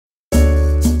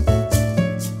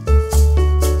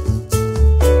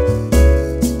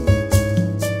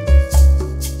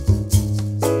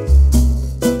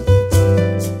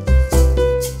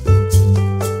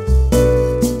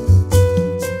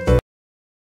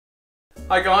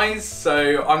Hi guys,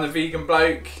 so I'm the vegan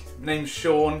bloke, name's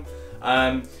Shaun.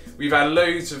 We've had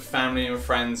loads of family and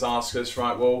friends ask us,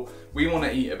 right, well, we want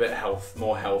to eat a bit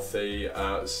more healthy,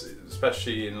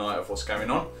 especially in light of what's going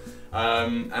on.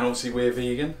 And obviously we're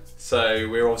vegan, so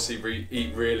we're obviously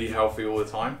eat really healthy all the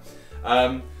time.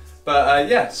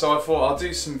 Yeah, so I thought I'll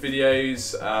do some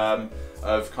videos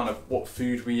of kind of what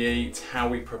food we eat, how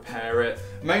we prepare it.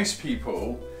 Most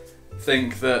people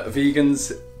think that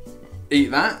vegans eat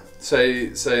that, so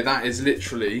that is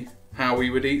literally how we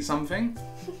would eat something.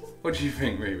 What do you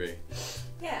think, Ruby?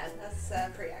 Yeah, that's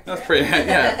pretty accurate. That's pretty,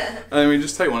 yeah. And we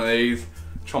just take one of these,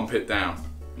 chomp it down.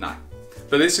 No.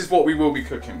 But this is what we will be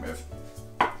cooking with.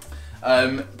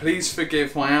 Please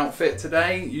forgive my outfit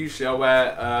today. Usually I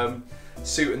wear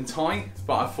suit and tie,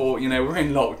 but I thought, you know, we're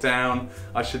in lockdown,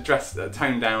 I should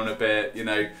tone down a bit, you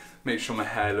know, make sure my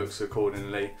hair looks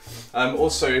accordingly.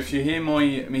 Also, if you hear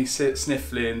me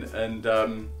sniffling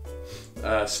and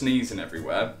sneezing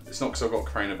everywhere, it's not because I've got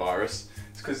coronavirus,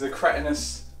 it's because the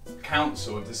cretinous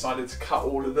council have decided to cut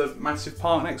all of the massive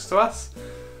park next to us.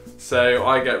 So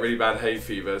I get really bad hay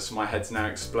fever, so my head's now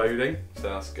exploding, so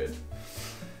that's good.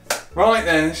 Right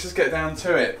then, let's just get down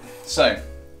to it. So,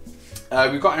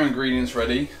 we've got our ingredients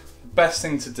ready. The best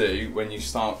thing to do when you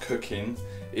start cooking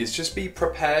is just be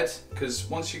prepared, because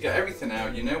once you get everything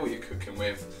out, you know what you're cooking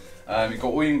with. You've got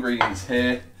all your ingredients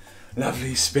here.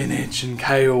 Lovely spinach and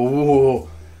kale. Ooh.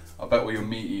 I bet all your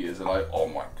meat eaters are like, oh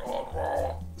my god,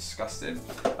 oh, disgusting.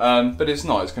 But it's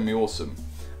not, it's going to be awesome.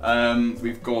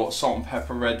 We've got salt and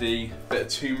pepper ready, bit of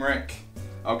turmeric.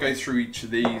 I'll go through each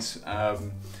of these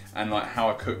and like how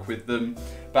I cook with them.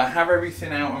 But have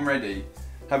everything out and ready.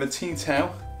 Have a tea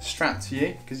towel strapped to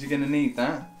you, because you're going to need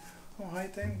that.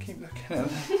 Alright, don't keep looking at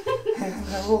them.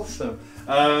 They're awesome.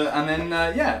 And then,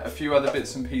 yeah, a few other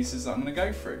bits and pieces that I'm going to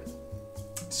go through.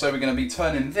 So we're going to be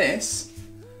turning this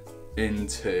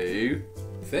into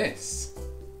this.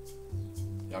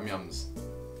 Yum yums.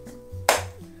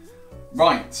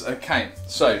 Right, okay,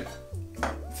 so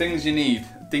things you need: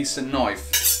 decent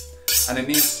knife, and it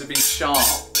needs to be sharp.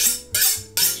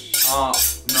 Sharp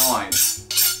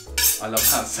knife. I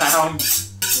love that sound.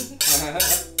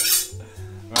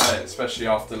 Right, especially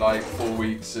after like 4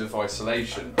 weeks of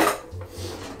isolation.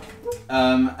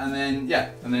 And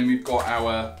then we've got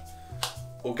our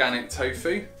organic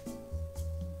tofu.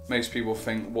 Most people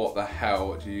think, what the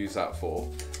hell do you use that for?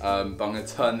 But I'm going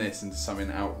to turn this into something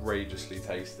outrageously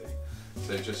tasty.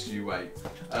 So just you wait.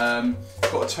 Got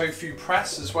a tofu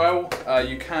press as well.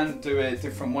 You can do it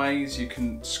different ways. You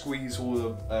can squeeze all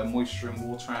the moisture and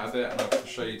water out of it, and I can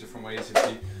show you different ways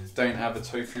if you don't have a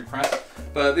tofu press.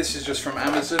 But this is just from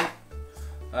Amazon.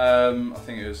 I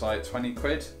think it was like 20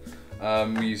 quid.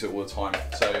 We use it all the time,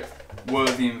 so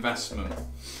worthy investment.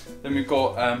 Then we've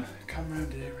got, come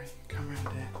around here, Ray. Come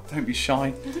around here. Don't be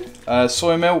shy.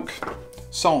 Soy milk,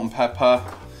 salt and pepper,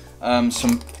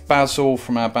 some basil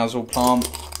from our basil plant,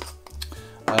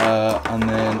 and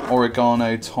then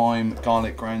oregano, thyme,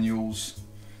 garlic granules,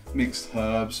 mixed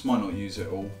herbs. Might not use it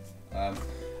all.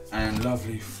 And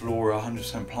lovely flora,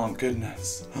 100% plant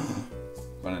goodness.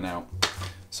 Running out.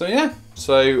 So yeah,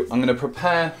 so I'm going to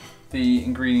prepare the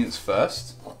ingredients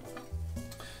first.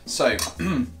 So,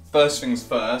 first things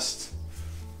first,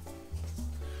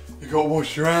 you got to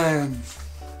wash your hands.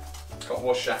 Got to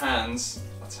wash your hands.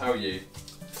 I tell you,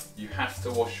 you have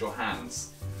to wash your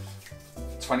hands.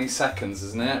 20 seconds,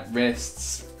 isn't it?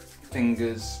 Wrists,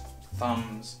 fingers,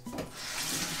 thumbs.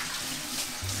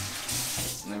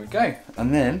 There we go.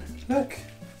 And then, look,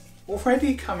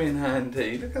 already come in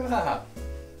handy. Look at that.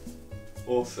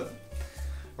 Awesome.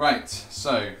 Right,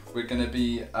 so we're going to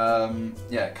be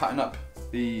cutting up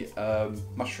the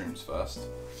mushrooms first.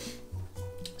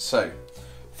 So,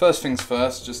 first things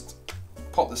first, just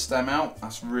pop the stem out.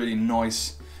 That's really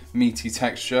nice, meaty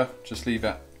texture. Just leave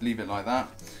it like that.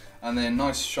 And then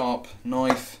nice sharp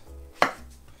knife.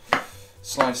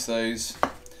 Slice those.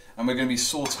 And we're going to be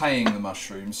sautéing the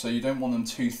mushrooms, so you don't want them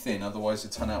too thin, otherwise they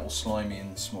turn out all slimy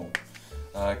and small,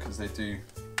 because they do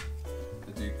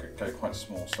go quite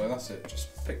small. So that's it, just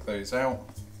pick those out,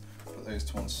 put those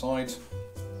to one side,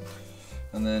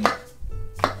 and then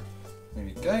there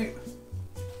we go.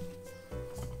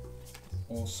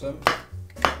 Awesome.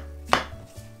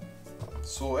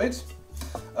 Sorted.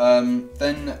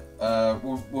 Then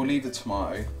we'll leave the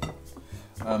tomato.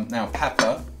 Now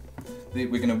pepper. We're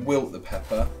going to wilt the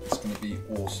pepper. It's going to be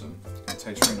awesome. It's going to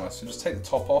taste really nice. So just take the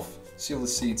top off. See all the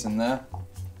seeds in there.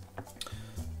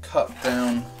 Cut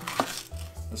down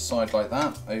the side like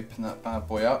that. Open that bad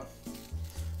boy up.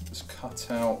 Just cut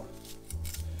out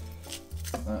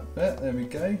that bit. There we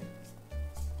go.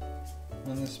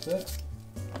 And this bit.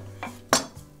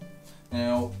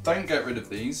 Now, don't get rid of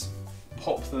these.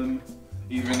 Pop them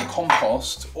either in the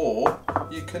compost, or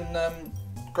you can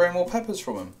grow more peppers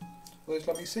from them. All those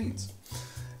lovely seeds.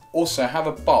 Also, have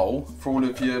a bowl for all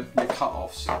of your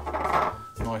cut-offs.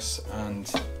 Nice and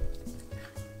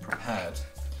prepared.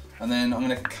 And then I'm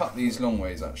going to cut these long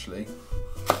ways, actually.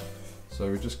 So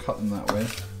we just cut them that way.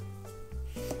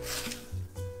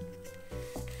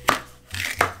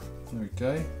 There we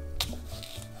go.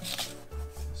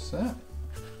 That's it.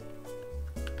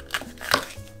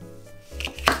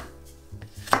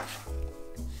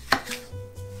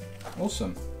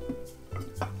 Awesome.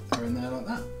 They're in there like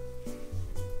that.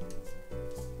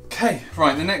 Okay,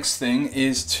 right, the next thing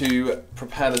is to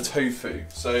prepare the tofu.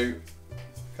 So,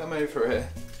 come over here.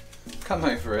 Come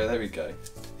over here, there we go.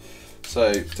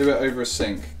 So, do it over a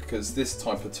sink, because this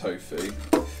type of tofu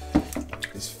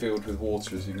is filled with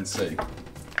water, as you can see.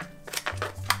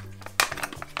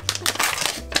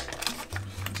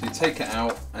 So you take it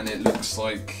out, and it looks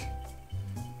like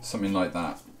something like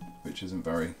that, which isn't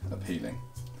very appealing,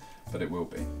 but it will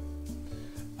be.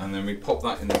 And then we pop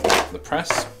that in the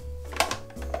press,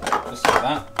 just like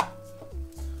that.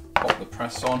 Pop the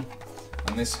press on,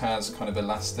 and this has kind of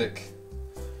elastic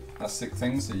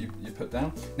things that you put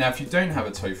down. Now, if you don't have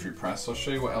a tofu press, I'll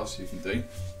show you what else you can do.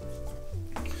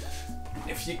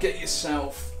 If you get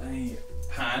yourself a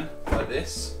pan like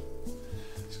this,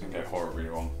 it's going to go horribly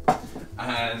wrong,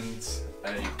 and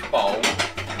a bowl.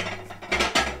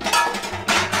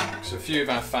 So a few of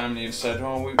our family have said,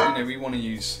 oh, we want to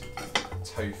use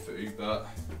tofu, but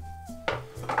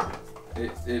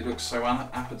it looks so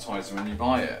appetizing when you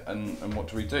buy it, and what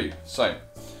do we do? So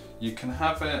you can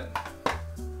have it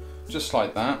just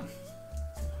like that.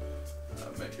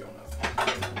 Maybe on a,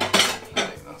 I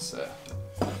think that's it.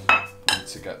 Need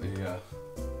to get the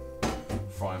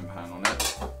frying pan on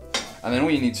it. And then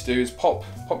all you need to do is pop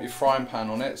your frying pan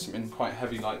on it, something quite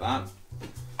heavy like that.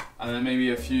 And then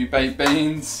maybe a few baked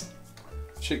beans,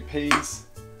 chickpeas,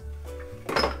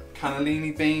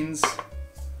 cannellini beans.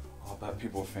 Oh, I bet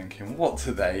people are thinking, what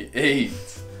do they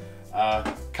eat?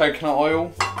 Coconut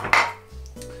oil.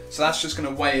 So that's just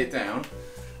going to weigh it down.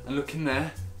 And look in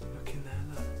there, look.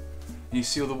 And you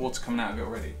see all the water coming out of it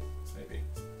already? Maybe.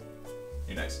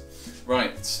 Who knows?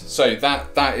 Right, so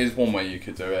that is one way you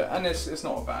could do it, and it's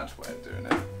not a bad way of doing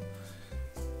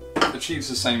it. Achieves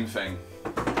the same thing.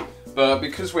 But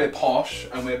because we're posh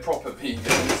and we're proper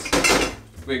vegans,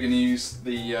 we're going to use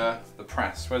the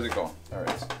press. Where's it gone? There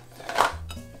it is.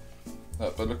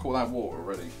 Look, but look at all that water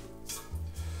already.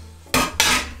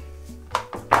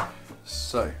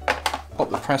 So,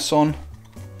 pop the press on.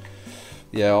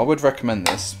 Yeah, I would recommend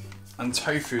this. And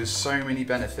tofu has so many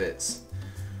benefits.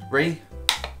 Ree,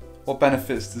 what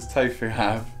benefits does tofu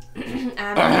have? I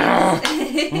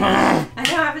know I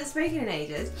haven't spoken in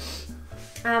ages.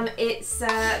 It's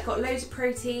got loads of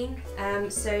protein.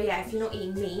 So yeah, if you're not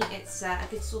eating meat, it's a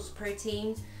good source of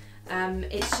protein.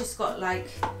 It's just got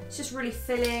it's just really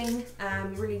filling,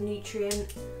 really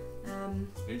nutrient.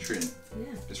 Nutrient? Yeah.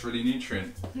 It's really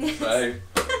nutrient. Yes. So,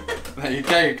 there you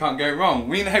go, you can't go wrong.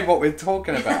 We know what we're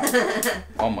talking about.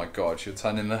 Oh my god, you're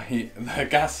turning the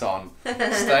gas on.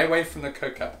 Stay away from the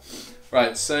cooker.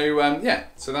 Right, so yeah,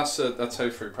 so that's a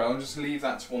tofu prep. I'll just leave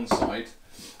that to one side,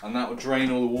 and that will drain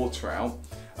all the water out,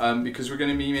 because we're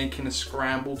going to be making a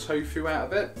scrambled tofu out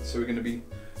of it. So we're going to be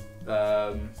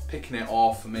picking it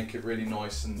off and make it really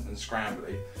nice and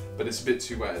scrambly, but it's a bit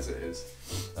too wet as it is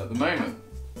at the moment.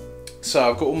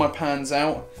 So I've got all my pans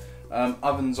out,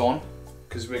 oven's on,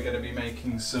 because we're going to be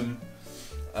making some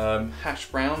hash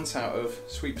browns out of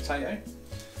sweet potato.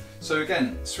 So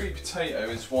again, sweet potato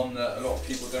is one that a lot of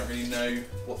people don't really know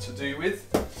what to do with.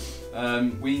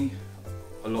 We,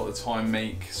 a lot of the time,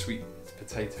 make sweet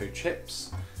potato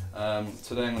chips.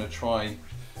 Today I'm going to try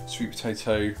sweet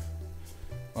potato,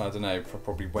 I don't know,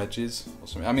 probably wedges or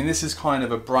something. I mean, this is kind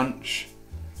of a brunch,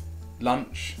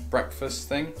 lunch, breakfast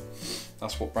thing.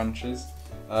 That's what brunch is.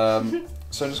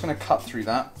 So I'm just going to cut through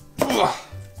that,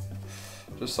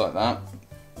 just like that,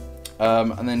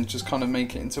 and then just kind of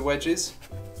make it into wedges.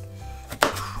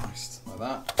 Christ, like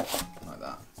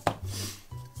that.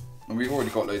 And we've already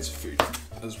got loads of food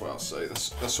as well, so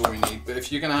that's all we need. But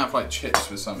if you're going to have like chips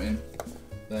with something,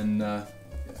 then yeah,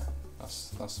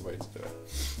 that's the way to do it.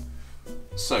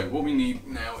 So what we need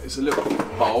now is a little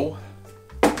bowl.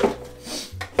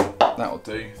 That'll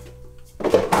do.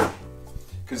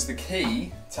 Because the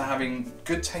key to having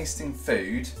good tasting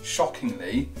food,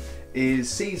 shockingly, is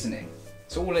seasoning.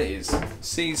 That's all it is.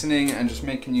 Seasoning and just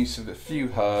making use of a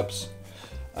few herbs.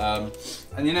 And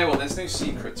you know what, there's no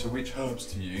secret to which herbs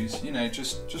to use. You know,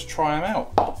 just try them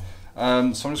out.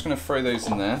 So I'm just going to throw those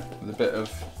in there with a bit of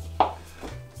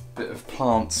bit of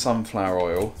plant sunflower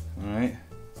oil, alright?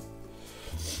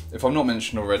 If I'm not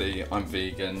mentioned already, I'm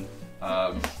vegan.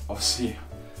 Obviously,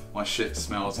 my shit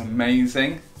smells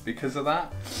amazing because of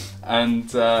that.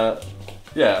 And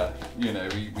yeah, you know,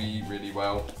 we eat really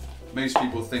well. Most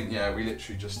people think, yeah, we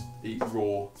literally just eat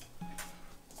raw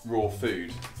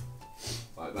food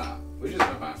like that, which isn't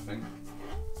a bad thing.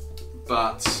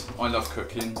 But I love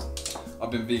cooking.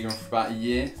 I've been vegan for about a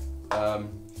year,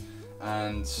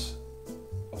 and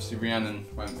obviously Rhiannon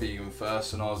went vegan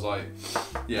first, and I was like,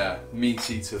 yeah, meat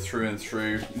eater through and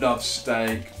through. Love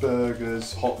steak,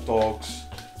 burgers, hot dogs,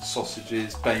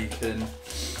 sausages, bacon.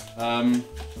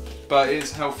 But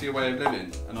it's a healthier way of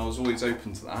living, and I was always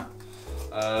open to that.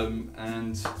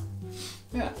 And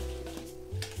yeah,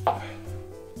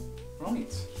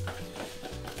 right.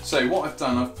 So what I've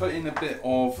done, I've put in a bit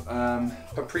of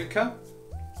paprika.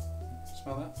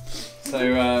 Smell that?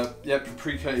 So yeah,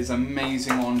 paprika is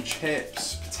amazing on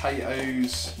chips,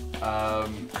 potatoes.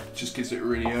 Just gives it a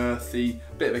really earthy,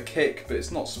 bit of a kick, but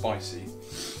it's not spicy.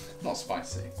 Not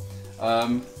spicy.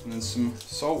 And then some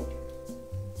salt.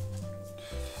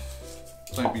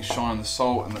 Don't be shy on the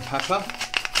salt and the pepper.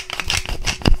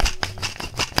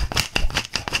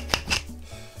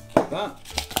 Like that.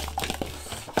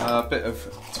 A bit of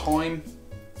thyme.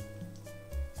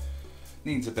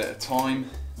 Needs a bit of thyme.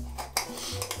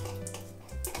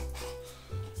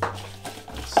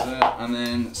 That's it. And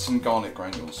then some garlic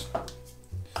granules.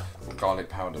 Or garlic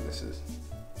powder this is.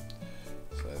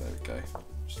 So there we go.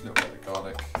 Just a little bit of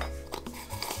garlic.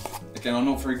 Again, I'm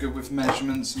not very good with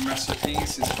measurements and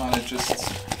recipes. It's kind of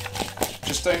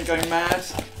just don't go mad.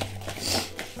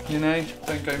 You know,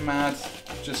 don't go mad.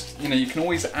 Just, you know, you can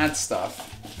always add stuff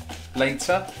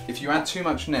later. If you add too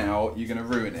much now, you're going to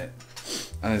ruin it,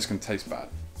 and it's going to taste bad.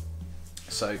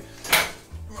 So,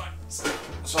 right. So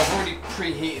I've already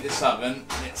preheated this oven.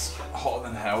 It's hotter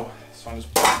than hell. So I'm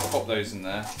just pop those in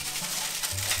there,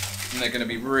 and they're going to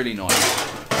be really nice.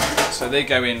 So they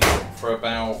go in for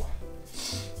about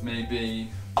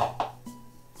maybe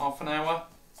half an hour,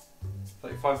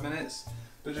 35 minutes,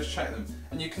 but just check them.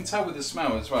 And you can tell with the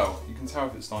smell as well. You can tell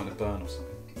if it's starting to burn or something.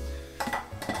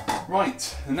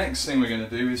 Right, the next thing we're going to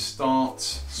do is start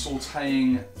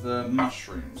sauteing the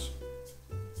mushrooms.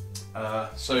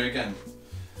 So again,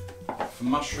 for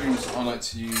mushrooms I like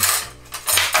to use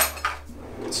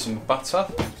some butter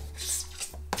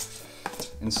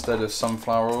instead of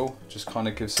sunflower oil. Just kind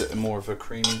of gives it more of a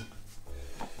creamy.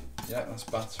 Yeah, that's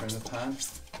butter in the pan.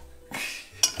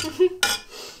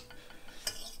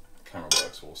 Camera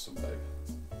works awesome, babe.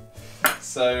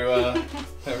 So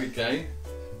there we go.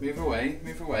 Move away,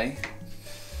 move away.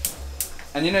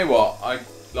 And you know what?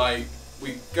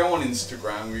 We go on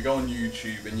Instagram, we go on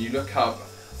YouTube, and you look up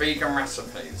vegan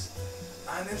recipes,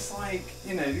 and it's like,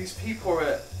 you know, these people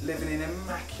are living in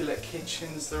immaculate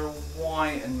kitchens. They're all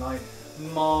white and like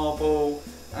marble,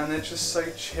 and they're just so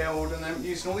chilled, and they're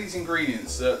using all these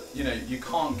ingredients that, you know, you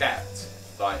can't get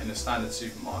like in a standard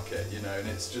supermarket, you know, and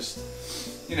it's just,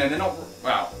 you know, they're not,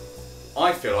 well,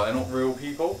 I feel like they're not real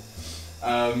people.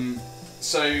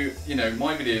 So, you know,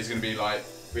 my video is going to be like,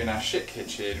 we're in our shit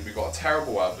kitchen, we've got a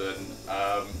terrible oven.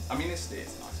 I mean, it's a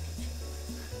nice kitchen,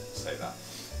 say that.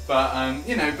 But,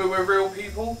 you know, but we're real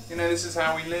people, you know, this is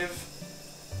how we live.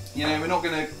 You know, we're not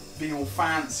going to be all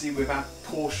fancy with our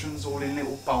portions all in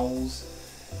little bowls,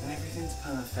 and everything's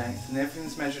perfect and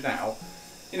everything's measured out.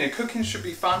 You know, cooking should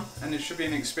be fun, and it should be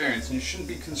an experience, and you shouldn't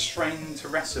be constrained to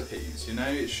recipes, you know,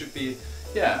 it should be,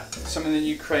 yeah, something that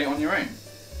you create on your own.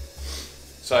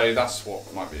 So that's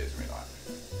what my videos are like.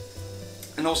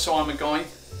 And also I'm a guy,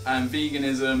 and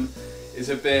veganism is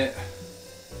a bit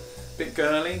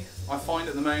girly, I find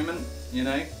at the moment, you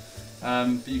know,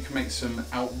 but you can make some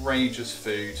outrageous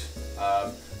food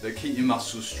that keep your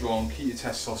muscles strong, keep your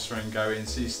testosterone going,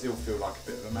 so you still feel like a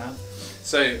bit of a man.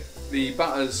 So the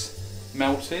butter's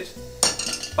melted.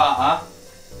 Butter. I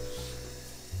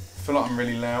feel like I'm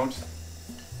really loud.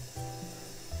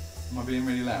 Am I being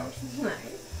really loud? No.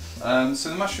 So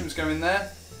the mushrooms go in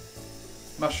there.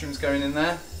 Mushrooms going in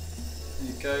there.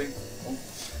 There you go.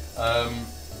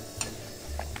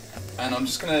 And I'm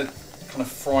just going to kind of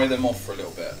fry them off for a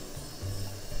little bit.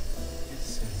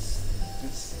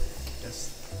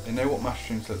 Yes. You know what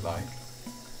mushrooms look like.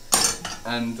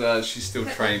 And she's still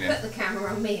training. Put the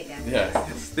camera on me again. Yeah,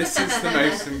 this is the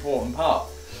most important part.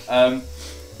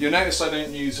 You'll notice I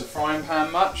don't use a frying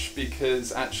pan much,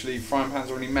 because actually frying pans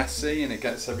are really messy and it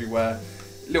gets everywhere.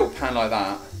 Little pan like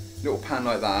that will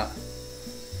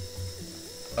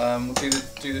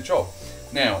do the job.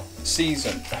 Now,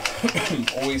 season.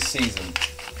 Always season.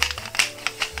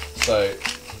 So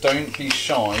don't be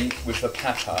shy with the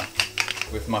pepper.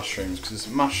 with mushrooms, because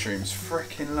mushrooms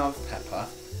freaking love pepper.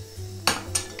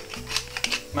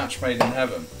 Match made in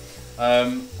heaven.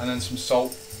 And then some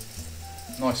salt,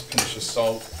 nice pinch of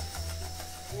salt.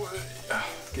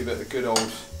 Give it a good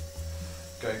old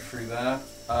go through there.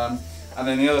 And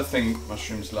then the other thing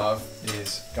mushrooms love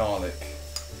is garlic,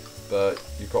 but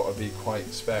you've got to be quite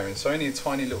sparing. So only a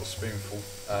tiny little spoonful,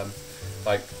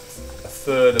 like a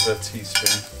third of a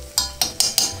teaspoon.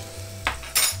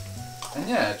 And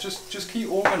yeah, just keep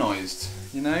organised,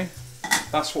 you know?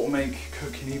 That's what will make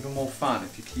cooking even more fun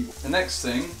if you keep... The next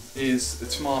thing is the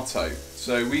tomato.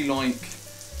 So we like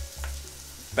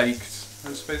baked,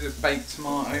 I suppose a baked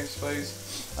tomato, I suppose.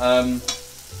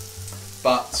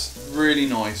 But really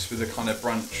nice with a kind of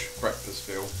brunch breakfast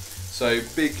feel. So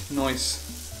big,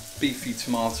 nice, beefy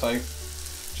tomato.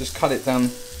 Just cut it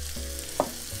down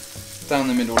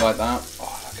the middle like that.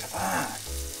 Oh, look at that.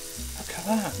 Look at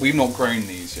that. We've not grown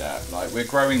these yet. Like, we're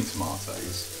growing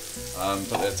tomatoes,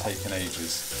 but they're taking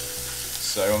ages.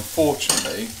 So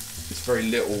unfortunately, it's very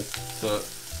little that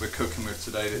we're cooking with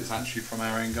today that is actually from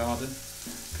our own garden,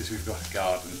 because we've got a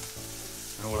garden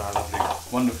and all our lovely,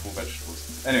 wonderful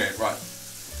vegetables. Anyway, right.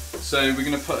 So we're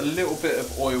going to put a little bit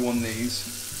of oil on these,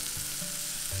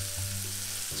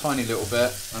 tiny little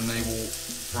bit, and they will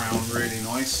brown really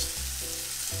nice.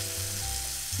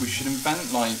 We should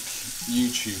invent like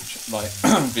YouTube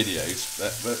videos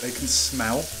that they can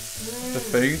smell the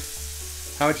food.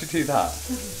 How would you do that?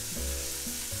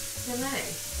 I don't know.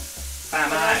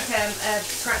 Like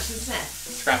scratch and sniff.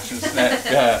 Scratch and sniff,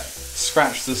 yeah.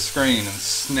 Scratch the screen and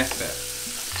sniff it.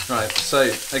 Right, so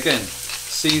again,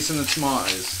 season the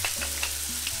tomatoes.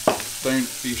 Don't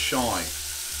be shy.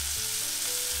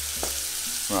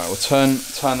 Right, we'll turn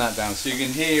that down. So you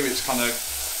can hear it's kind of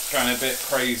going a bit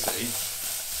crazy.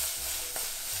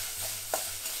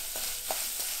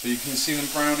 But you can see them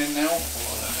browning now. Oh,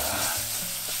 look at that.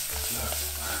 Look at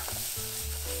that.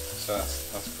 So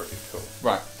that's pretty cool.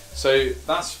 Right, so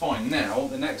that's fine. Now,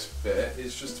 the next bit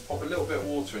is just to pop a little bit of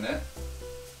water in it.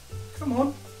 Come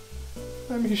on.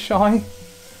 Don't be shy.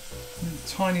 A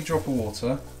tiny drop of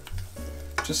water.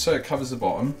 Just so it covers the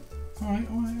bottom. Alright,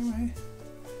 alright, alright.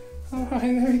 Alright,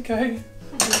 there we go.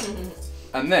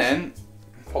 And then,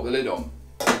 pop the lid on.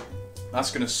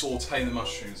 That's going to saute the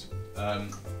mushrooms.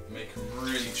 Make them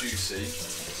really juicy,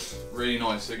 really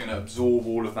nice. They're going to absorb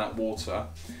all of that water,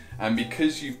 and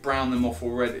because you've browned them off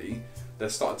already, they're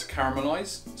starting to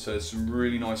caramelise, so there's some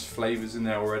really nice flavours in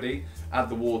there already. Add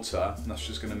the water, and that's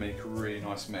just going to make a really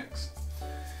nice mix.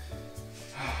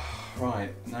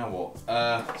 Right, now what?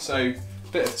 So, a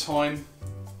bit of thyme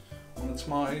on the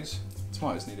tomatoes.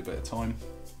 Tomatoes need a bit of time.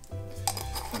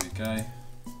 There we go.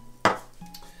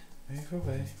 Move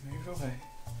away, move away,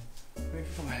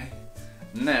 move away.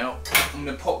 Now, I'm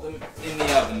going to pop them in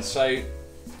the oven. So,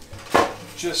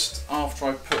 just after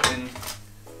I've put in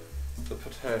the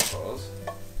potatoes,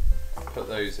 put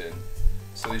those in.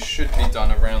 So they should be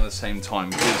done around the same time,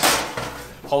 because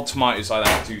whole tomatoes like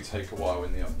that do take a while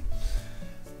in the oven.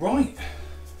 Right,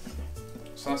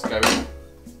 so that's going.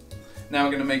 Now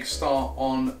we're going to make a start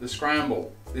on the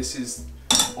scramble. This is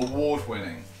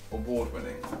award-winning.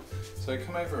 So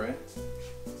come over here.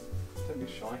 Don't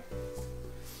be shy.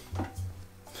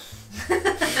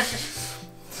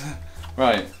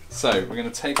 Right, so we're going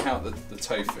to take out the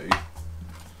tofu.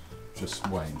 Just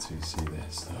wait until you see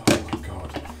this. Oh my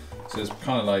god. So it's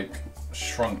kind of like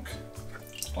shrunk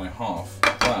by half,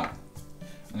 like that.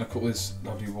 And look at all this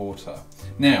lovely water.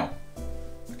 Now,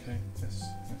 okay,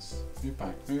 yes, move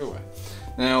back, move away.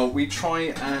 Now we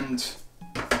try and,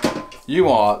 you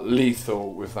are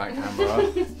lethal with that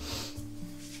camera.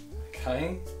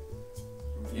 Okay,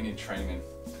 you need training.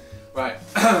 Right,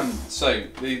 so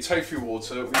the tofu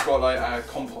water, we've got like our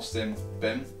composting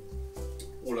bin,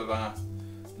 all of our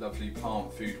lovely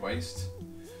plant food waste.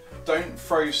 Don't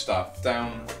throw stuff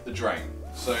down the drain.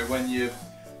 So when you're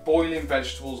boiling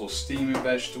vegetables or steaming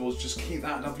vegetables, just keep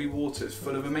that lovely water. It's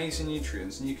full of amazing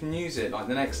nutrients, and you can use it like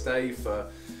the next day for,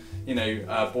 you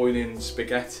know, boiling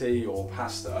spaghetti or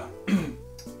pasta.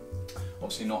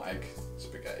 Obviously not egg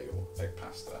spaghetti or egg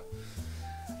pasta.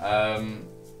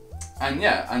 And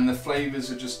yeah, and the flavours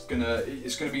are just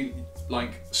it's gonna be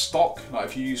like stock. Like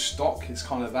if you use stock, it's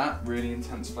kind of that really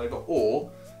intense flavour. Or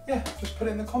yeah, just put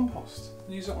it in the compost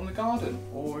and use it on the garden.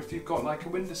 Or if you've got like a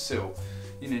windowsill,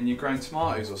 you know, and you're growing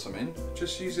tomatoes or something,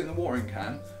 just use it in the watering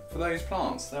can for those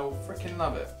plants. They'll freaking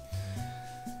love it.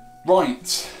 Right,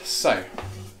 so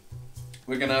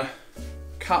we're gonna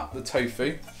cut the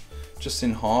tofu just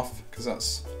in half, because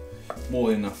that's more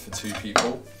than enough for 2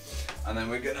 people. And then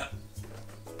we're gonna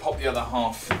pop the other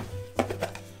half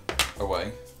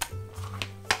away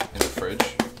in the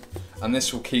fridge. and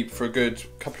this will keep for a good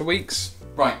couple of weeks.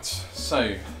 Right,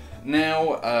 so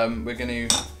now we're going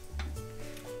to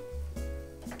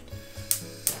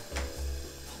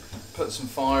put some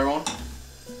fire on,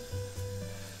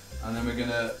 and then we're going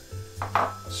to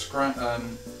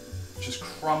just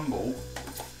crumble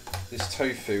this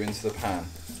tofu into the pan.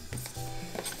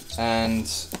 And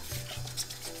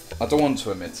I don't want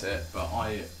to admit it, but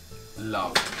I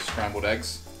love scrambled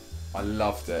eggs. I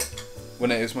loved it.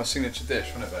 When it was my signature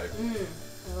dish, wasn't it, babe?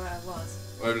 Well, it was.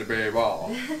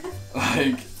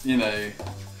 Like, you know,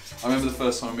 I remember the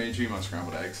first time I made you my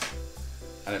scrambled eggs,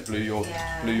 and it blew your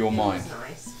mind. Was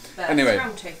nice. But anyway,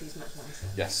 scrambled tofu is much nicer.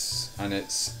 Yes, and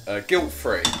it's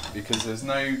guilt-free because there's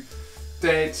no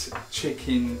dead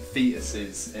chicken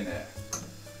fetuses in it.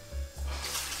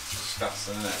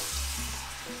 Disgusting, isn't it?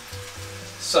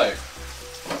 So,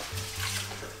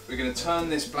 we're going to turn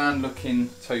this bland-looking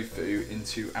tofu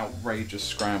into outrageous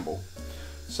scramble.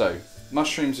 So,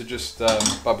 mushrooms are just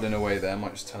bubbling away there. I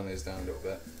might just turn these down a little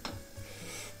bit.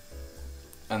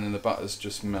 And then the butter's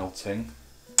just melting.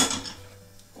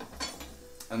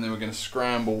 And then we're going to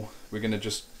scramble. We're going to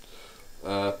just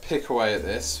pick away at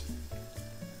this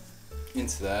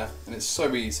into there, and it's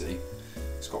so easy.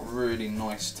 It's got really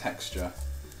nice texture.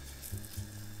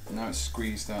 And now it's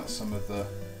squeezed out some of the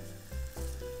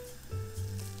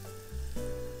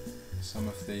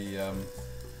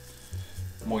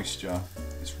moisture.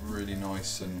 It's really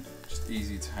nice and just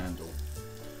easy to handle.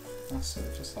 That's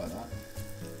it, just like that.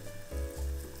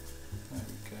 There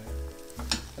we go.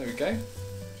 There we go.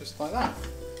 Just like that.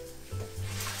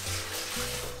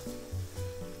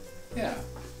 Yeah.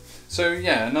 So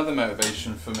yeah, another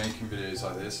motivation for making videos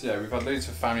like this. Yeah, we've had loads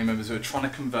of family members who are trying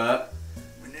to convert.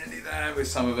 We're nearly there with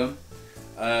some of them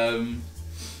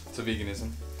to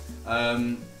veganism.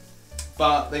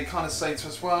 But they kind of say to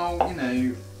us, well, you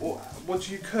know, what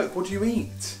do you cook? What do you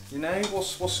eat? You know,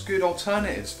 what's good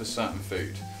alternatives for certain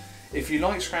food? If you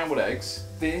like scrambled eggs,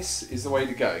 this is the way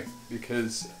to go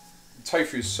because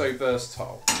tofu is so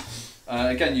versatile.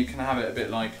 Again, you can have it a bit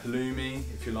like halloumi,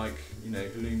 if you like, you know,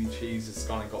 halloumi cheese, it's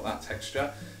kind of got that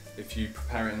texture if you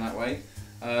prepare it in that way.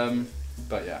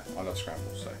 But yeah, I love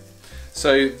scramble.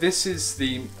 So this is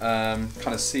the kind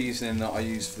of seasoning that I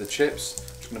use for the chips.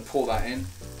 I'm just going to pour that in.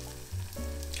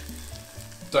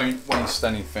 Don't waste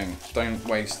anything. Don't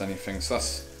waste anything. So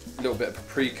that's a little bit of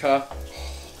paprika.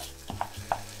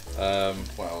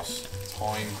 What else?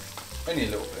 Thyme. Only a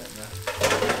little bit in there.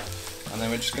 And then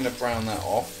we're just going to brown that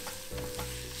off.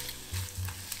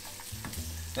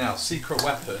 Now, secret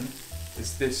weapon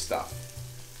is this stuff.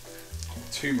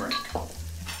 Turmeric.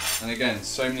 And again,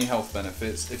 so many health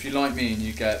benefits. If you're like me and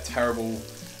you get terrible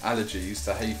allergies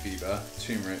to hay fever,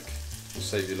 turmeric will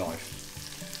save your life.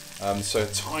 So a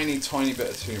tiny, tiny bit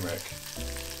of turmeric,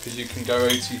 because you can go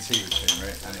OTT with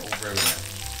turmeric and it will ruin it.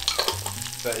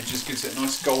 But it just gives it a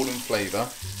nice golden flavour.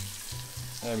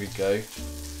 There we go.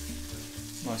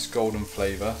 Nice golden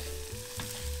flavour.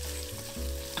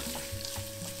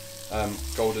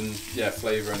 Golden, yeah,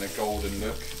 flavour and a golden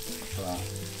look.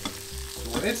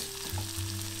 Sorted.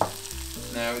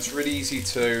 Now it's really easy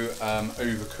to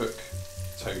overcook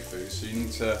tofu, so you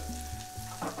need to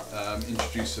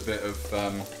introduce a bit of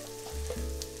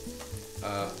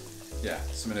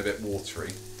something a bit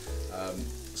watery.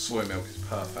 Soy milk is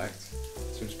perfect.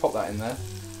 So just pop that in there.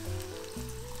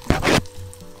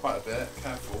 Quite a bit,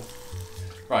 careful.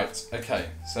 Right, okay,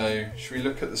 so should we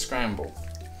look at the scramble?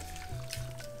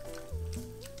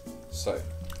 So,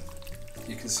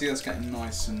 you can see that's getting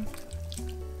nice and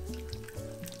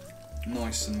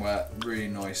wet, really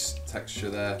nice texture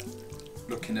there,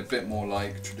 looking a bit more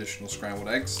like traditional scrambled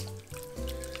eggs.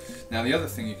 Now the other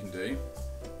thing you can do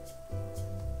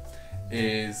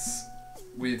is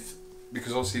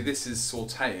because obviously this is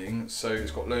sauteing, so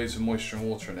it's got loads of moisture and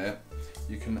water in it,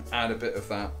 you can add a bit of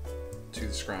that to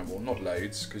the scramble, not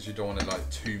loads because you don't want it like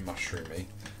too mushroomy,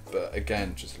 but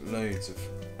again just loads of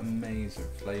amazing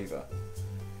flavour.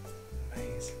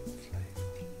 Amazing flavour.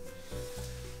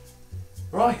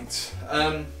 Right,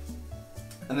 and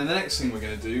then the next thing we're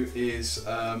going to do is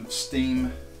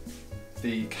steam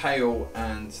the kale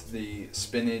and the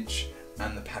spinach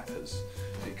and the peppers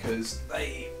because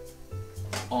they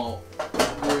are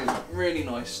really, really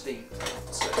nice steamed.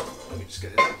 So let me just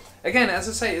get this. Again, as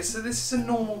I say, this is a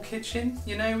normal kitchen.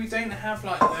 You know, we don't have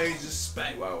like loads of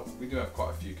space. Well, we do have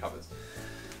quite a few cupboards,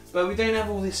 but we don't have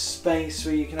all this space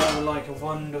where you can have like a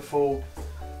wonderful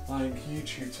like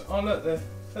YouTube. Oh look, the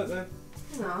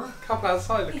couple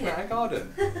outside looking at our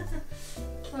garden.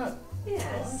 Oh,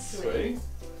 Yes, sweet.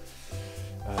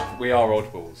 We are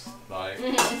oddballs. Like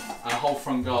our whole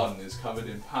front garden is covered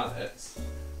in pallets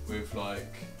with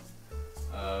like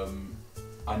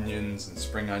onions and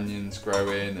spring onions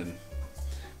growing, and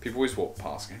people always walk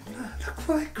past going, look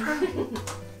what they grow.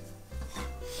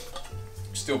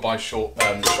 Still buy shop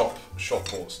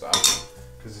bought stuff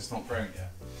because it's not grown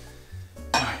yet.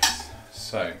 Right,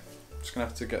 so I'm just gonna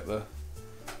have to get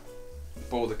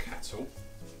boil the kettle.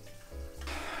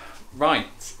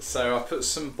 Right, so I put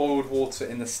some boiled water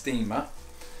in the steamer.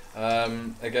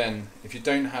 Again, if you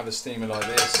don't have a steamer like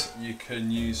this, you can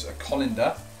use a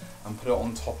colander and put it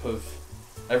on top of.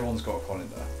 Everyone's got a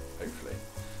colander, hopefully,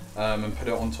 and put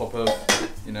it on top of,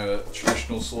 you know, a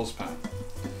traditional saucepan.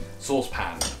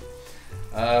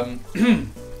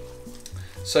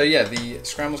 So yeah, the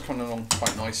scramble's coming along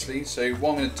quite nicely. So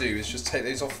what I'm going to do is just take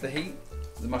those off the heat,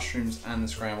 the mushrooms and the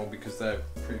scramble, because they're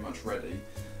pretty much ready,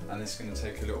 and it's going to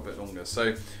take a little bit longer.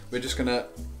 So we're just going to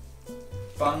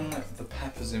bung the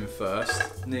peppers in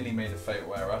first. Nearly made a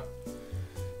fatal error.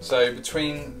 So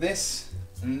between this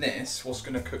and this, what's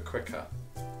going to cook quicker?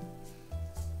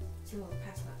 Oh,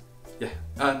 pepper.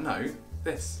 Yeah. No,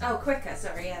 this. Oh, quicker.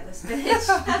 Sorry. Yeah, the spinach.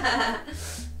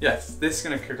 Yes, this is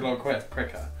going to cook a lot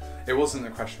quicker. It wasn't a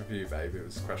question of you, babe. It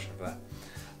was a question of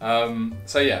that.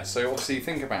 So yeah. So obviously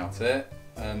think about it,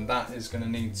 and that is going to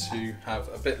need to have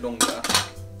a bit longer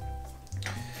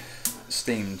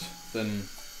steamed than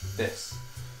this,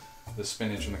 the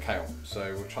spinach and the kale.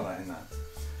 So we'll try that in there.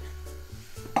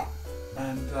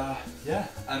 And yeah,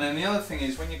 and then the other thing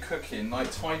is when you're cooking,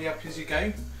 like tidy up as you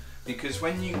go, because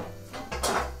when you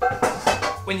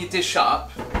dish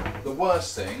up, the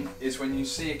worst thing is when you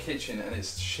see a kitchen and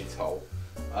it's a shithole,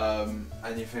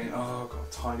 and you think, oh, I've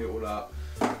got to tidy it all up.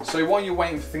 So while you're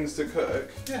waiting for things to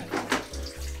cook, yeah,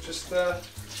 just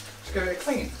get it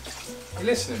clean. You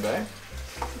listening, babe?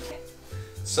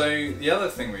 So the other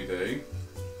thing we do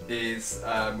is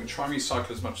we try and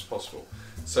recycle as much as possible.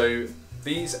 So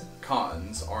these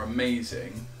cartons are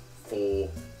amazing for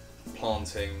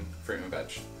planting fruit and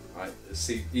veg, right?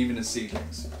 Even as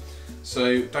seedlings.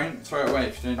 So don't throw it away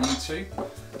if you don't need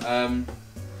to.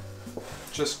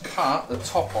 Just cut the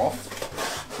top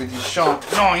off with your sharp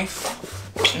knife.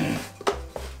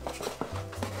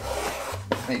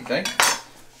 There you go.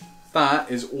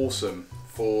 That is awesome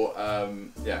for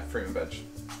yeah, fruit and veg.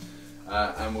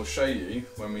 And we'll show you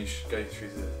when we go through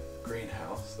the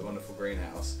greenhouse, the wonderful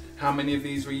greenhouse, how many of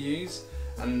these we use,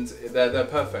 and they're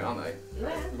perfect, aren't they?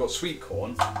 Yeah. We've got sweet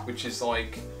corn, which is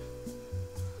like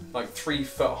 3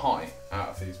 foot high out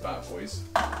of these bad boys.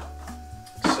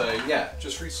 So yeah,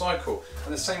 just recycle.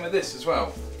 And the same with this as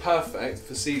well. Perfect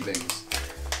for seedlings.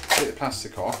 Take the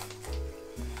plastic off,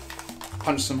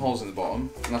 punch some holes in the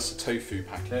bottom, and that's a tofu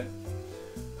packet.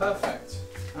 Perfect,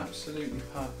 absolutely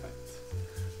perfect.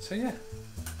 So yeah,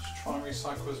 just try and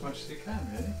recycle as much as you can,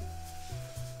 really.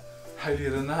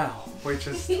 Holier than thou, which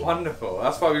is wonderful.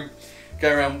 That's why we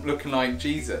go around looking like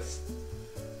Jesus.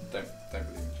 Don't believe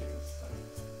in Jesus, so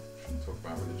shouldn't talk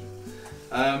about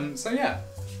religion. So yeah,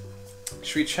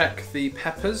 should we check the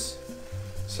peppers?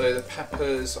 So the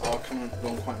peppers are coming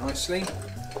along quite nicely.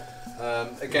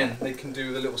 Again, they can do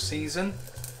with a little season.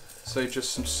 So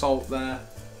just some salt there,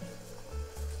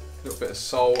 a little bit of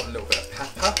salt, and a little bit of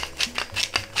pepper.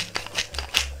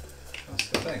 That's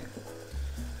the thing.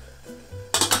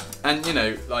 And you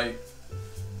know, like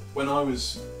when I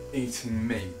was eating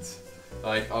meat,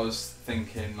 like I was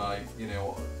thinking, like, you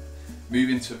know,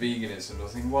 moving to veganism, I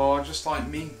was thinking, well, I just like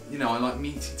meat, you know, I like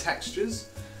meaty textures.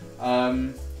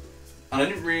 And I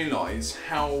didn't realise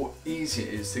how easy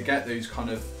it is to get those kind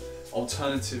of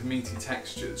alternative meaty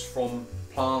textures from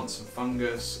plants and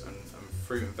fungus and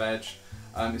fruit and veg.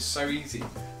 It's so easy.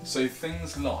 So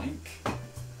things like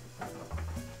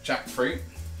jackfruit.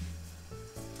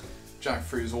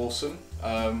 Jackfruit is awesome.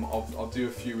 I'll do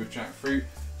a few with jackfruit.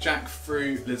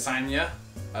 Jackfruit lasagna,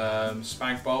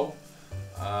 spag bowl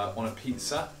on a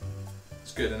pizza.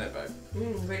 It's good, isn't it, babe?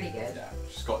 Really good. Yeah,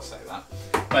 just got to say that.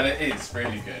 But it is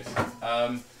really good.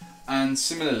 And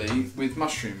similarly with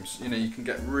mushrooms, you know, you can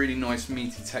get really nice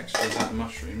meaty textures out of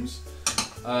mushrooms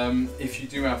if you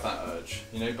do have that urge,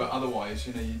 you know. But otherwise,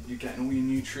 you know, you're getting all your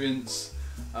nutrients.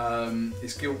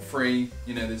 It's guilt-free.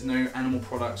 You know, there's no animal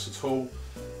products at all.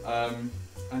 And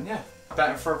yeah,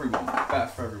 better for everyone. Better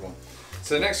for everyone.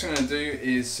 So the next thing I'm going to do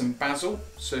is some basil.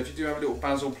 So if you do have a little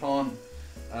basil plant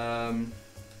that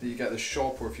you get at the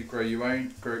shop, or if you grow your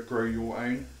own, grown,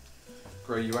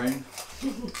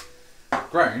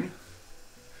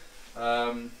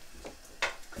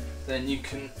 then you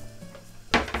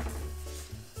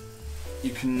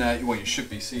well, you should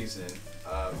be seasoning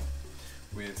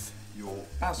with your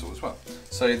basil as well.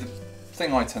 So the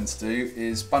thing I tend to do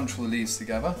is bunch all the leaves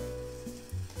together,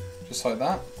 just like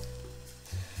that,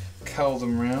 curl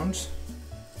them round,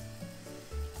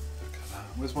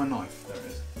 Where's my knife? There it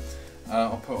is.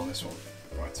 I'll put on this one,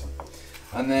 brighter.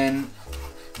 And then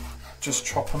just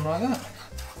chop them like that.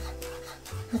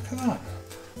 Look at that.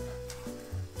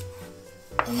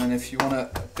 And then if you want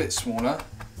it a bit smaller,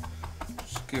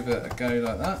 just give it a go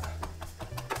like that.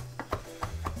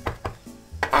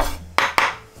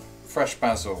 Fresh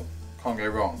basil, can't go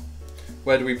wrong.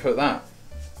 Where do we put that?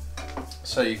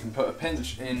 So you can put a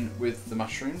pinch in with the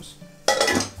mushrooms,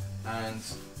 and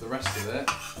the rest of it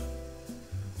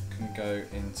can go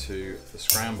into the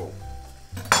scramble,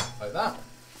 like that.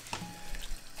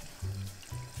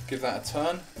 Give that a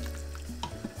turn.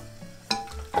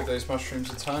 Give those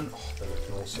mushrooms a turn. Oh, they're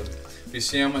looking awesome. Do you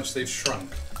see how much they've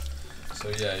shrunk? So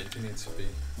yeah, you need to be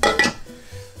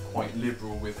quite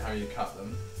liberal with how you cut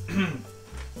them.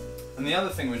 And the other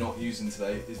thing we're not using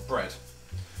today is bread.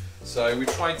 So we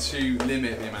try to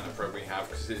limit the amount of bread we have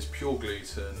because it's pure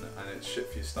gluten and it's shit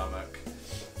for your stomach.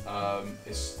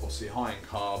 It's obviously high in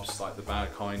carbs, like the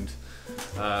bad kind.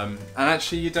 And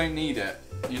actually you don't need it.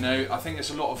 You know, I think it's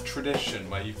a lot of tradition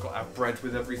where you've got to have bread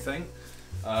with everything.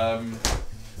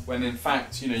 When in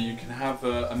fact, you know, you can have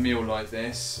a meal like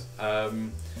this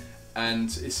and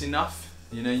it's enough.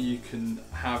 You know, you can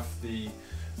have the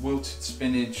wilted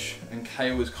spinach and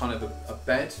kale as kind of a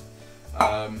bed.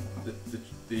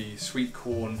 The sweet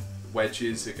corn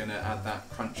wedges are going to add that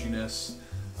crunchiness,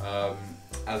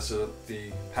 as are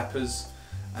the peppers.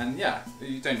 And yeah,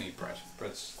 you don't need bread.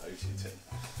 Bread's OTT.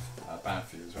 Bad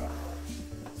for you as well.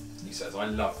 He says, I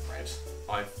love bread.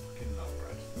 I fucking love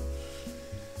bread.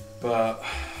 But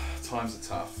times are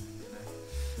tough, you know.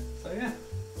 So yeah.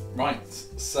 Right,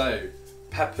 so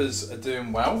peppers are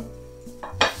doing well.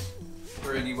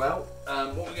 Really well.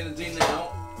 What we're going to do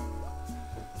now,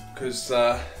 because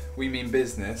we mean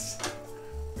business,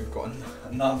 we've got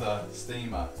another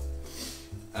steamer.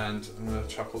 And I'm going to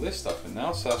chuck all this stuff in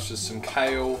now. So that's just some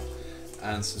kale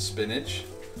and some spinach.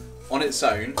 On its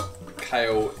own,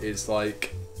 kale is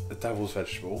like the devil's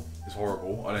vegetable. It's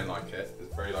horrible. I don't like it.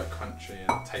 It's very like crunchy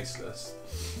and tasteless.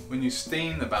 When you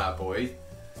steam the bad boy,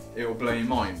 it will blow your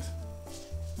mind.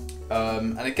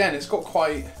 And again, it's got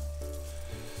quite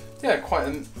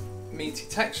a meaty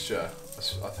texture,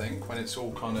 I think, when it's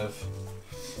all kind of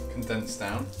condensed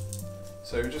down.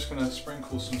 So we're just going to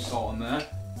sprinkle some salt on there.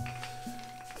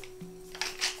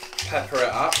 Pepper it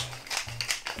up.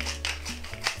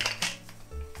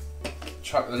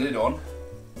 Chuck the lid on.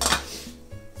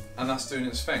 And that's doing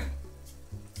its thing.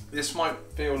 This might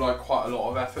feel like quite a lot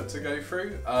of effort to go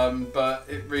through, but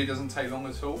it really doesn't take long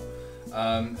at all.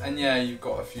 And yeah, you've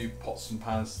got a few pots and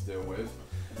pans to deal with.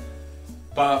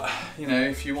 But, you know,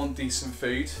 if you want decent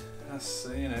food, that's,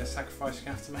 you know, a sacrifice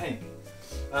you have to make.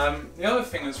 The other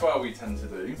thing as well we tend to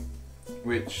do,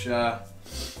 which I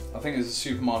think is a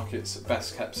supermarket's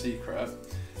best kept secret,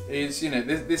 is, you know,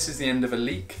 this is the end of a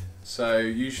leek. So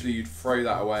usually you'd throw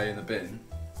that away in the bin.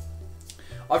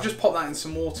 I've just popped that in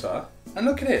some water and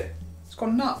look at it. It's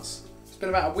gone nuts. It's been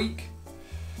about a week.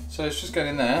 So it's just going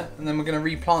in there, and then we're going to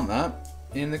replant that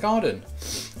in the garden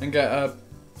and get a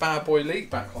bad boy leek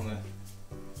back on the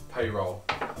payroll.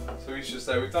 So we should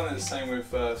say we've done it the same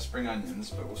with spring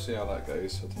onions, but we'll see how that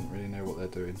goes. I don't really know what they're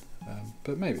doing,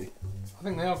 but maybe. I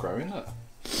think they are growing. Look.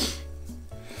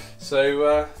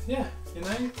 So yeah, you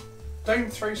know,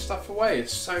 don't throw stuff away.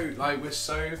 It's so like we're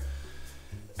so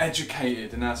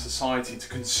educated in our society to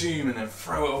consume and then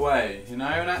throw it away, you know.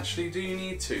 And actually, do you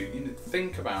need to? You need to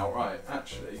think about, right?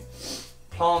 Actually,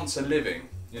 plants are living.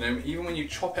 You know, even when you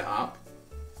chop it up,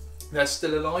 they're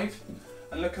still alive.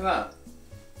 And look at that.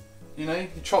 You know,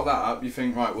 you chop that up, you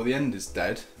think, right, well, the end is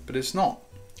dead, but it's not.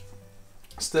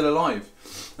 It's still alive.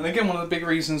 And again, one of the big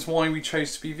reasons why we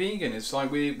chose to be vegan is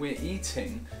like we're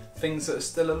eating things that are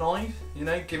still alive, you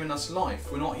know, giving us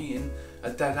life. We're not eating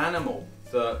a dead animal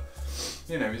that,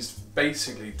 you know, is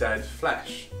basically dead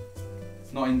flesh.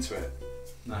 Not into it.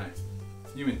 No.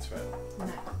 You into it?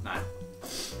 No. No.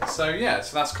 So yeah,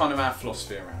 so that's kind of our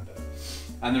philosophy around it.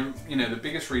 And the, you know, the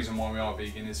biggest reason why we are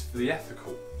vegan is for the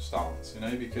ethical stance, you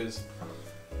know, because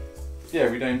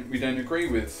yeah, we don't agree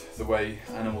with the way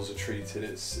animals are treated.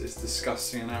 It's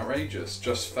disgusting and outrageous.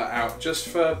 Just for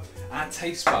our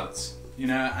taste buds, you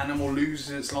know, an animal loses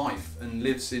its life and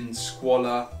lives in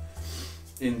squalor,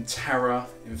 in terror,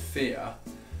 in fear,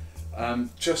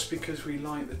 just because we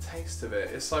like the taste of it.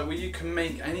 It's like, well, you can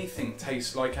make anything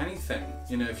taste like anything,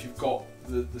 you know, if you've got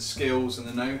the skills and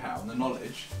the know-how and the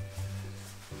knowledge.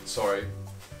 Sorry.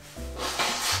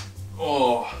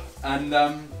 Oh, and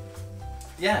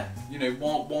yeah, you know,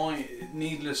 why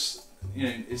needless? You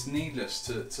know, it's needless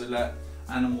to let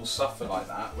animals suffer like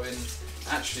that when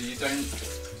actually you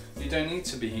don't need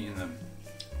to be eating them.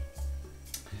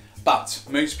 But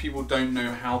most people don't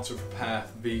know how to prepare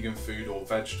vegan food or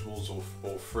vegetables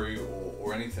or fruit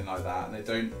or anything like that,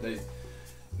 and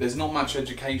there's not much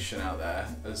education out there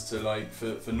as to like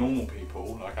for normal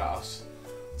people like us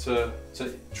to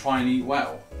try and eat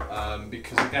well,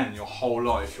 because again, your whole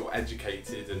life you're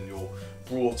educated and you're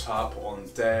brought up on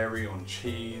dairy, on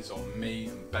cheese, on meat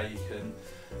and bacon.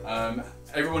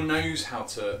 Everyone knows how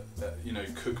to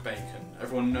cook bacon.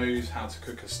 Everyone knows how to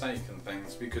cook a steak and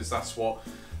things, because that's what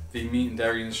the meat and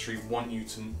dairy industry want you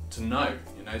to know.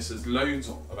 So there's loads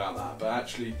about that, but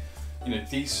actually,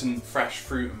 decent fresh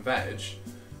fruit and veg,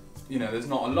 there's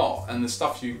not a lot. And the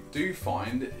stuff you do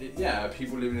find,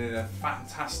 people living in a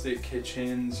fantastic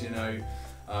kitchens, and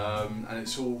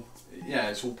it's all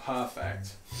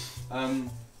perfect.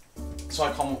 So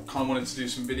I kind of wanted to do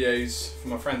some videos for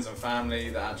my friends and family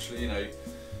that actually,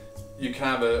 you can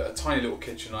have a tiny little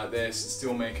kitchen like this and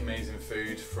still make amazing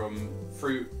food from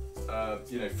fruit,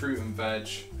 fruit and veg,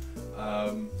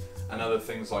 and other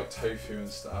things like tofu and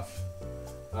stuff.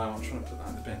 I'm trying to put that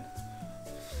in the bin.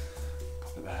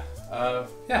 Pop it there.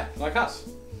 Yeah, like us.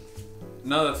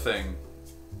 Another thing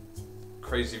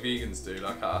crazy vegans do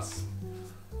like us,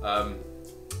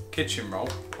 kitchen roll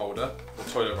holder, or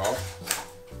toilet roll,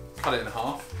 cut it in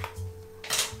half,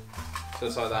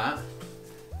 just like that.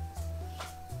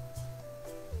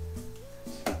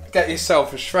 Get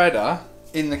yourself a shredder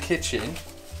in the kitchen,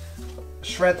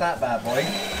 shred that bad boy.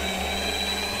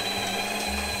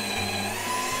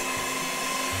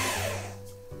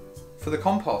 For the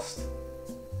compost.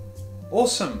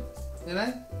 Awesome,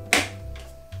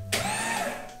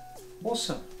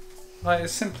 Awesome. Like,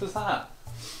 as simple as that.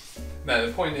 No,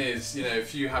 the point is,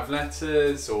 if you have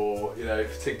letters or,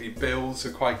 particularly bills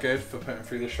are quite good for putting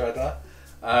through the shredder.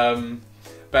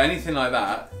 But anything like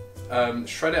that,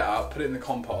 shred it up, put it in the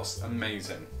compost,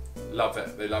 amazing. Love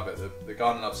it, they love it. The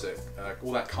garden loves it.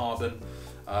 All that carbon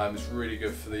is really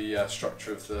good for the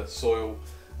structure of the soil.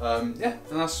 Yeah,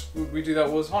 and we do that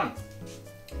all the time.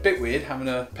 Bit weird having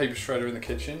a paper shredder in the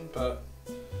kitchen, but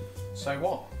so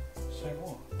what? So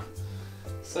what?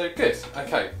 So good.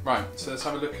 Okay, right. So let's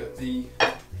have a look at the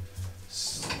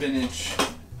spinach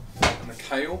and the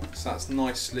kale. So that's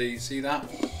nicely. See that?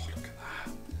 Oh, look at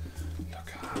that. Look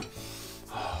at that.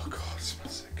 Oh god, it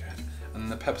smells so good. And then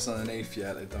the peppers underneath,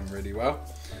 yeah, they've done really well.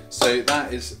 So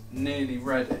that is nearly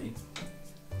ready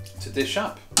to dish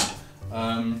up.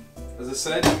 As I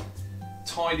said,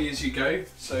 tidy as you go.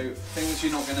 So things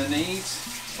you're not going to need,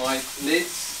 like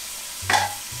lids.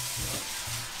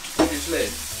 Here's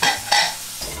lid.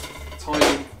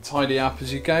 Tidy up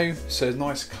as you go. So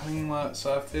nice clean work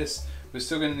surface. We're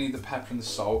still going to need the pepper and the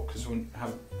salt because we'll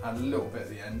add a little bit at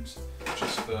the end,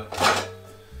 just for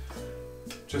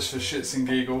shits and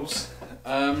giggles.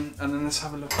 And then let's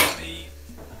have a look at the.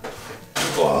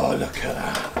 Oh, look at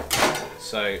that!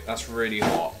 So that's really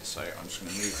hot. So I'm just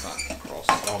going to move that across.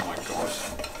 Oh my gosh!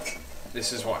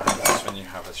 This is what happens when you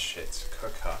have a shit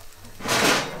cooker.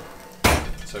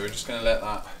 So we're just going to let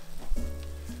that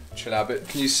chill out a bit.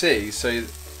 Can you see? So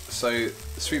the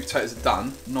sweet potatoes are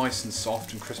done, nice and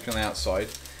soft and crispy on the outside,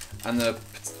 and the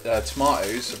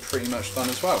tomatoes are pretty much done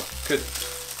as well. Could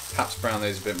perhaps brown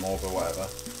those a bit more, but whatever.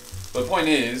 But the point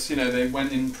is, they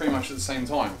went in pretty much at the same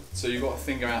time, so you've got to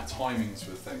think about timings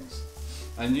with things,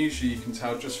 and usually you can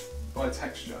tell just by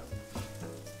texture.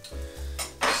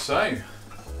 So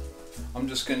I'm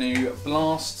just going to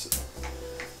blast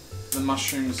the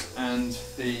mushrooms and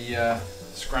the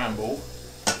scramble,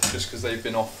 just because they've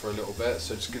been off for a little bit,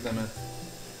 so just give them a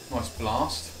nice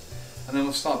blast, and then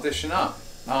we'll start dishing up.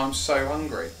 Oh, I'm so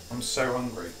hungry. I'm so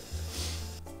hungry.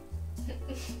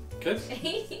 Good?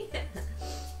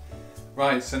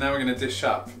 Right, so now we're going to dish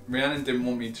up. Rhiannon didn't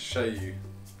want me to show you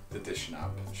the dishing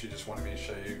up. She just wanted me to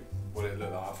show you what it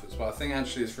looked like afterwards. But I think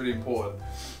actually it's really important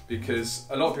because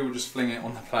a lot of people just fling it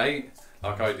on the plate,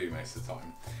 like I do most of the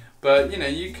time. But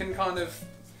you can kind of,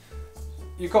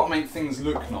 you've got to make things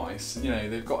look nice.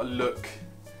 They've got to look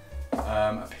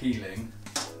appealing.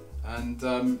 And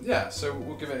yeah, so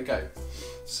we'll give it a go.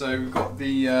 So we've got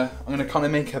the, I'm going to kind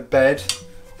of make a bed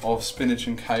of spinach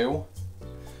and kale.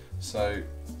 So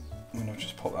I'm going to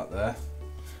just pop that there.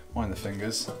 Mind the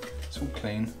fingers. It's all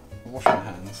clean. I'll wash my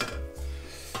hands.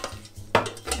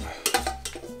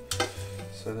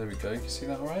 So there we go. Can you see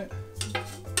that all right?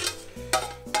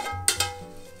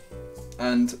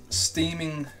 And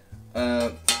steaming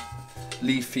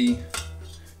leafy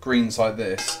greens like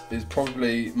this is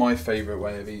probably my favourite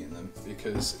way of eating them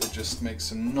because it just makes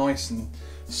them nice and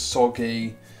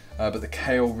soggy, but the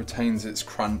kale retains its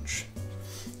crunch.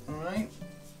 Alright.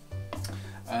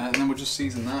 And then we'll just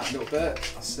season that a little bit.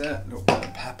 That's it. A little bit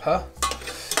of pepper.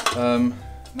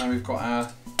 Now we've got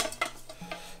our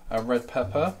red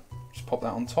pepper. Just pop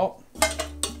that on top.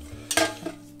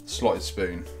 Slotted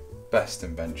spoon. Best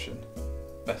invention.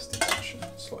 Best invention.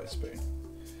 Slotted spoon.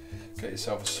 Get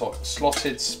yourself a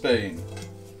slotted spoon.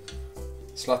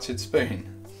 Slotted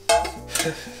spoon.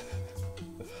 There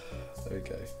we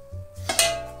go.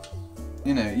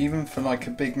 You know, even for like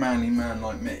a big manly man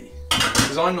like me,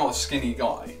 because I'm not a skinny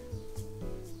guy.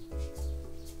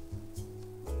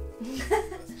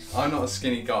 I'm not a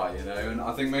skinny guy, you know, and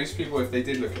I think most people, if they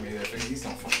did look at me, they'd think he's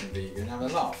not fucking vegan, have a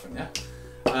laugh, wouldn't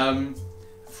you?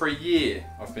 For a year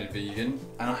I've been vegan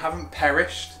and I haven't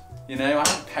perished, you know, I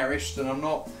haven't perished and I'm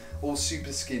not all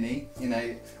super skinny, you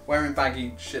know, wearing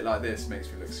baggy shit like this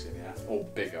makes me look skinnier, or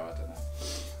bigger, I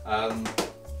don't know.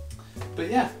 But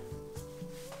yeah,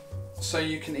 so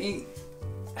you can eat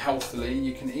healthily,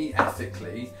 you can eat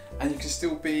ethically, and you can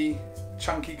still be a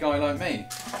chunky guy like me.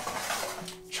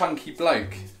 Chunky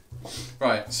bloke.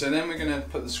 Right, so then we're going to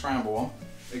put the scramble on.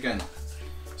 Again,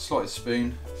 slotted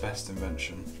spoon, best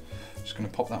invention. Just going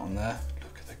to pop that on there.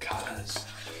 Look at the colours.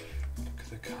 Look at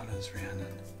the colours,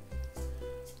 Rhiannon.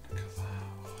 Look at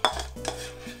that.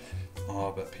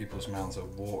 Oh, I bet people's mouths are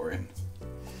watering.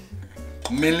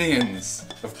 Millions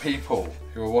of people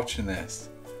who are watching this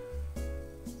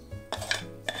are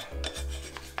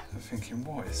thinking,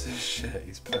 what is this shit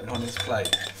he's putting on his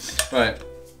plate? Right,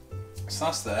 so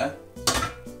that's there.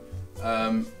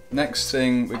 Next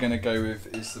thing we're going to go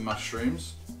with is the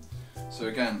mushrooms. So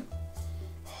again,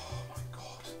 oh my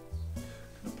god,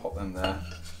 I'm going to pop them there.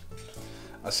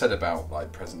 I said about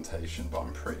like presentation, but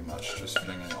I'm pretty much just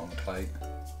flinging it on the plate.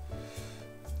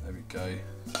 There we go.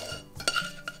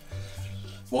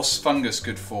 What's fungus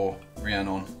good for,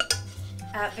 Rhiannon?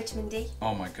 Vitamin D.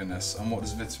 Oh my goodness, and what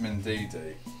does vitamin D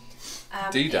do?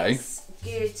 D-Day? It's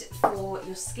good for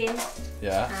your skin,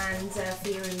 yeah, and for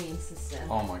your immune system.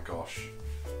 Oh my gosh.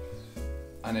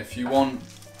 And if you want,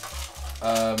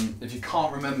 if you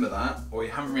can't remember that, or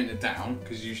you haven't written it down,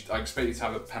 because I expect you to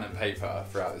have a pen and paper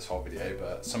throughout this whole video,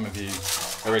 but some of you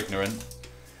are ignorant,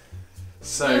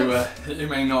 so you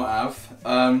may not have,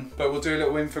 but we'll do a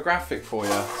little infographic for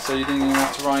you, so you didn't even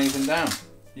have to write anything down.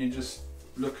 You just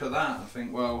look at that and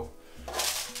think, well,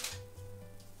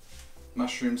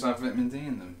 mushrooms have vitamin D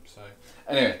in them. So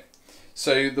anyway,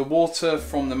 so the water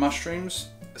from the mushrooms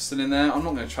is still in there. I'm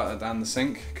not going to chuck that down the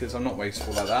sink because I'm not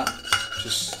wasteful like that.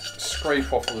 Just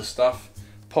scrape off all the stuff,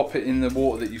 pop it in the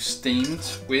water that you've steamed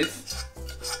with.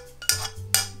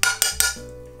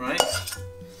 Right?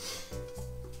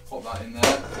 Pop that in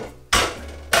there.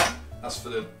 That's for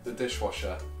the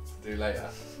dishwasher to do later.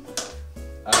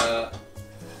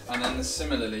 And then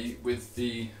similarly with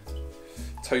the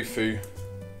tofu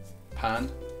pan,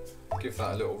 give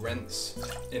that a little rinse,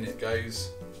 in it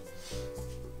goes.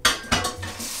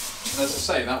 And as I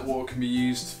say, that water can be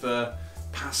used for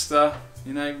pasta,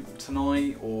 you know,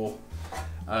 tonight, or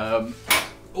for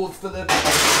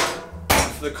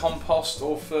the compost,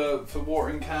 or for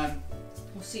watering can.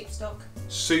 Or soup stock.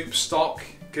 Soup stock,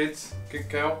 good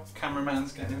girl.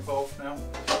 Cameraman's getting involved now.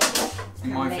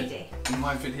 In my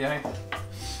video.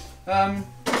 And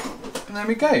there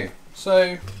we go.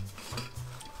 So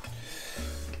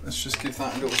let's just give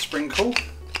that a little sprinkle.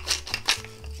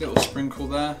 Little sprinkle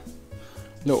there.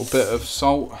 Little bit of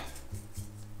salt.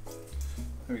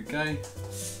 There we go.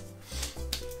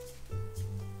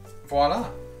 Voila.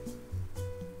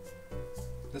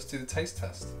 Let's do the taste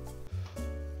test.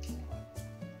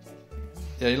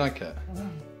 Yeah, you like it?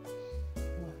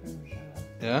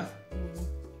 Yeah?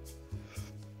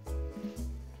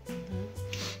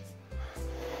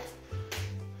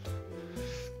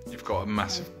 You've got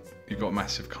a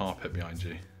massive carpet behind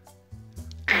you.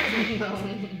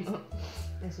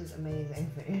 This is amazing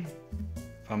food.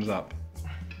 Thumbs up.